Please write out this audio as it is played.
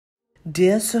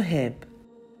Dear Suhaib,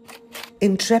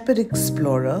 intrepid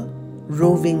explorer,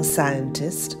 roving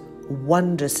scientist,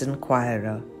 wondrous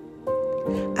inquirer.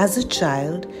 As a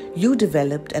child, you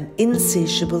developed an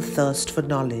insatiable thirst for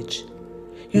knowledge.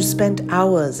 You spent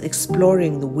hours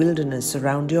exploring the wilderness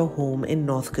around your home in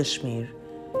North Kashmir,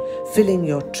 filling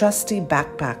your trusty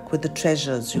backpack with the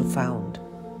treasures you found.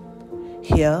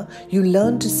 Here, you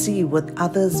learned to see what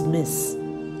others miss,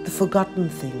 the forgotten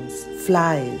things,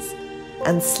 flies,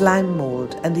 and slime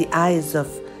mold and the eyes of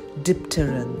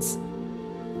dipterans.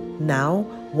 Now,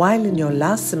 while in your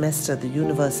last semester at the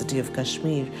University of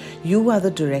Kashmir, you are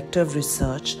the Director of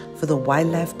Research for the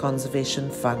Wildlife Conservation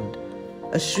Fund,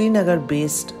 a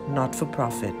Srinagar-based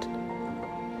not-for-profit.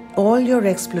 All your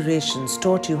explorations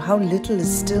taught you how little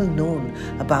is still known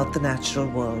about the natural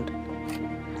world.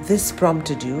 This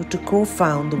prompted you to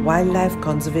co-found the Wildlife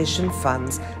Conservation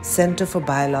Fund's Center for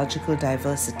Biological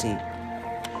Diversity.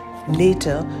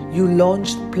 Later, you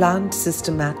launched Plant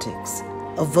Systematics,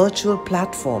 a virtual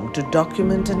platform to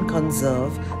document and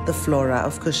conserve the flora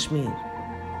of Kashmir.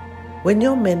 When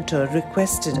your mentor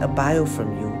requested a bio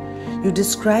from you, you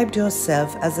described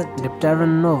yourself as a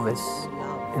dipteran novice,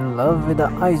 in love with the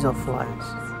eyes of flies.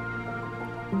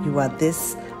 You are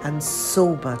this and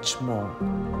so much more.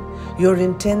 Your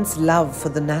intense love for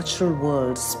the natural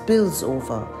world spills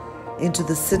over into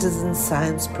the citizen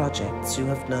science projects you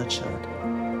have nurtured.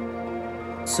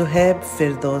 Suhaib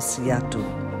Firdous Yatoo,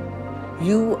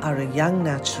 you are a young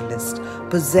naturalist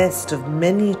possessed of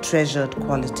many treasured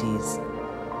qualities.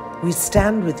 We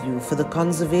stand with you for the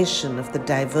conservation of the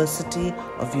diversity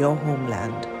of your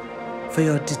homeland, for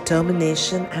your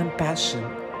determination and passion.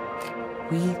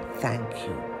 We thank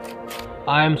you.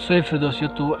 I am Suhaib Firdous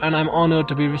Yatoo and I am honored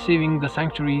to be receiving the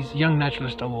Sanctuary's Young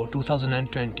Naturalist Award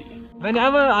 2020.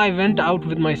 Whenever I went out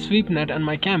with my sweep net and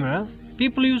my camera,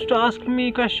 people used to ask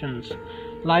me questions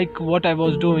like what I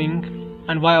was doing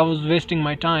and why I was wasting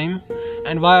my time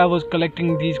and why I was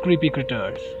collecting these creepy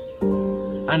critters.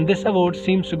 And this award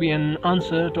seems to be an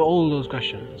answer to all those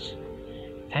questions.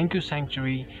 Thank you,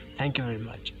 Sanctuary. Thank you very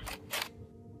much.